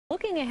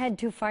Looking ahead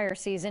to fire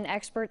season,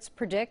 experts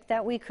predict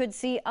that we could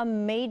see a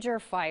major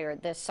fire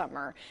this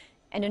summer.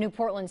 And a new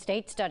Portland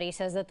State study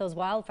says that those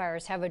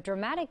wildfires have a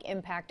dramatic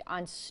impact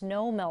on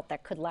snowmelt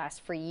that could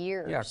last for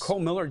years. Yeah, Cole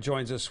Miller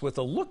joins us with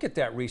a look at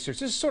that research.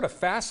 This is sort of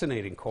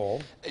fascinating,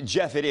 Cole.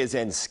 Jeff, it is,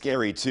 and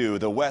scary too.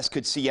 The West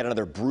could see yet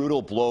another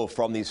brutal blow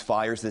from these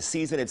fires. The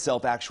season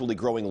itself actually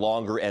growing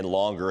longer and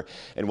longer.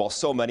 And while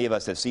so many of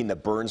us have seen the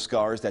burn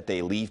scars that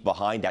they leave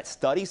behind, that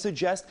study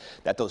suggests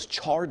that those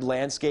charred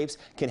landscapes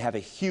can have a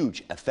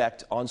huge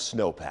effect on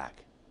snowpack.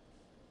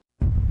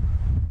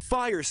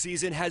 Fire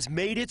season has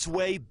made its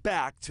way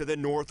back to the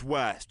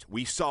Northwest.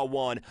 We saw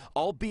one,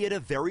 albeit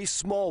a very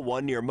small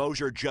one, near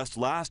Mosier just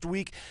last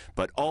week,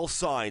 but all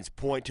signs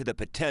point to the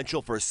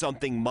potential for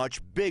something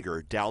much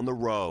bigger down the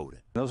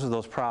road. Those are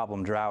those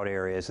problem drought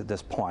areas at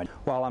this point.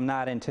 While I'm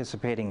not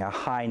anticipating a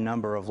high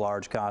number of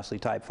large, costly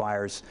type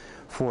fires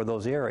for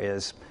those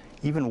areas,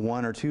 even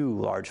 1 or 2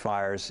 large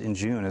fires in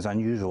June is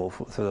unusual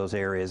for those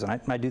areas, and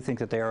I do think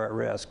that they are at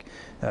risk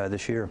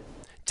this year.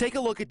 Take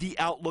a look at the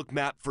outlook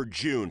map for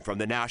June from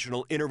the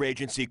National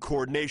Interagency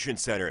Coordination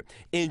Center.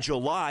 In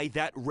July,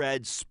 that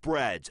red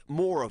spreads.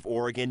 More of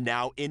Oregon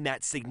now in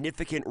that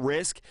significant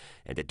risk,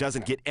 and it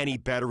doesn't get any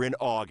better in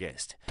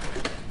August.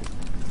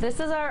 This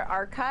is our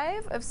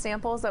archive of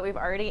samples that we've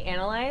already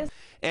analyzed.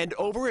 And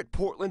over at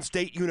Portland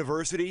State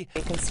University,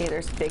 you can see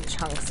there's big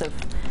chunks of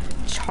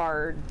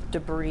charred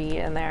debris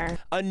in there.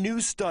 A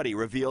new study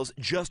reveals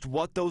just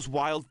what those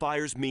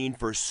wildfires mean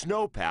for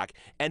snowpack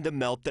and the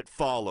melt that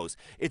follows.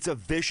 It's a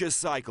vicious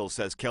cycle,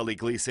 says Kelly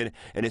Gleason,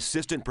 an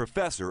assistant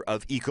professor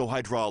of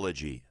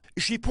ecohydrology.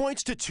 She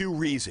points to 2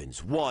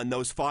 reasons. One,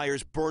 those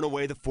fires burn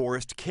away the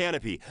forest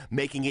canopy,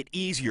 making it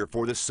easier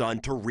for the sun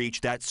to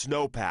reach that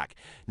snowpack.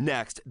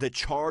 Next, the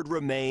charred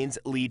remains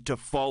lead to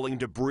falling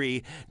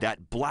debris,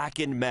 that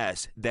blackened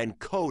mess, then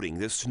coating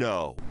the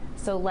snow.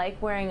 So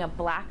like wearing a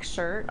black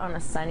shirt on a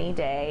sunny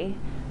day,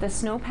 the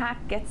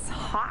snowpack gets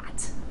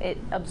hot. It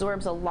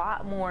absorbs a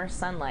lot more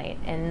sunlight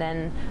and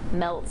then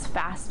melts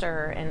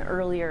faster and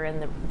earlier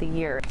in the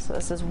year. So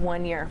this is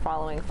 1 year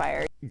following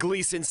fire.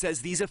 Gleason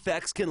says these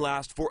effects can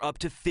last for up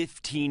to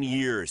 15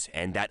 years,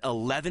 and that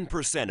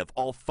 11% of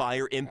all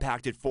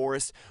fire-impacted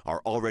forests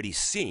are already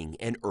seeing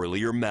an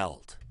earlier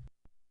melt.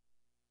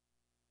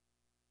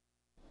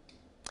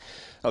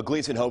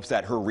 Gleason hopes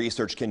that her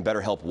research can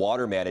better help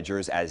water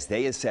managers as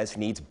they assess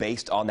needs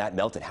based on that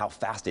melt and how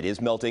fast it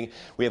is melting.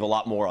 We have a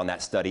lot more on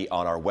that study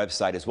on our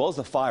website, as well as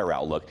the fire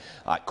outlook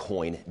at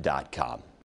KOIN.com.